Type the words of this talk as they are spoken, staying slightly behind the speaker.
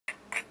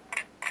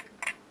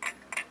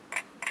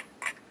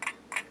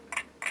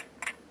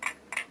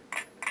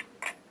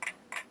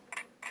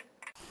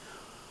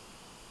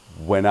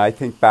When I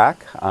think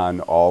back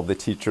on all the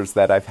teachers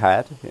that I've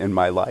had in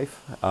my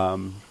life,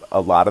 a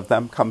lot of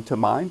them come to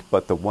mind,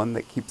 but the one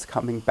that keeps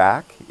coming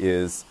back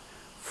is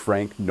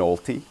Frank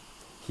Nolte.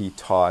 He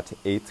taught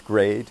 8th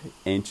grade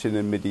ancient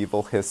and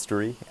medieval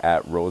history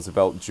at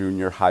Roosevelt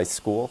Junior High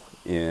School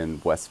in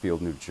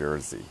Westfield, New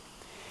Jersey.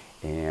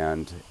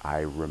 And I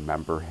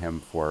remember him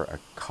for a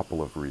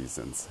couple of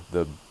reasons.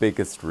 The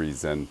biggest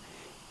reason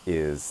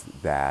is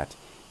that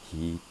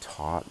he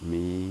taught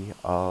me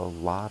a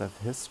lot of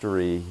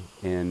history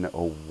in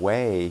a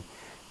way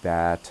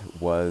that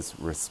was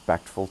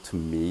respectful to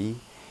me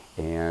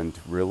and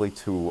really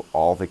to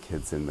all the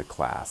kids in the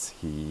class.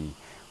 He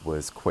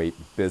was quite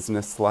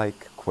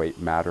businesslike, quite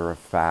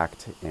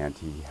matter-of-fact, and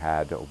he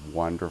had a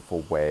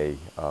wonderful way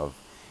of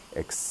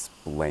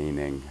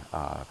explaining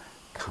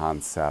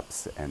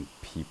concepts and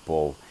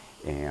people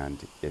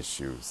and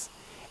issues.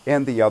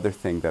 And the other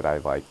thing that I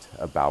liked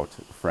about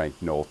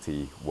Frank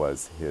Nolte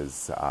was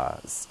his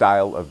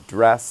style of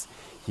dress.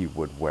 He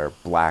would wear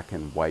black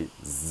and white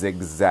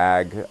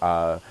zigzag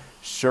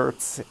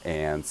shirts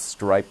and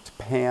striped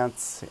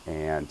pants,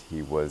 and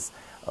he was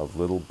a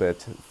little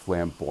bit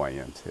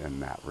flamboyant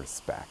in that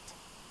respect.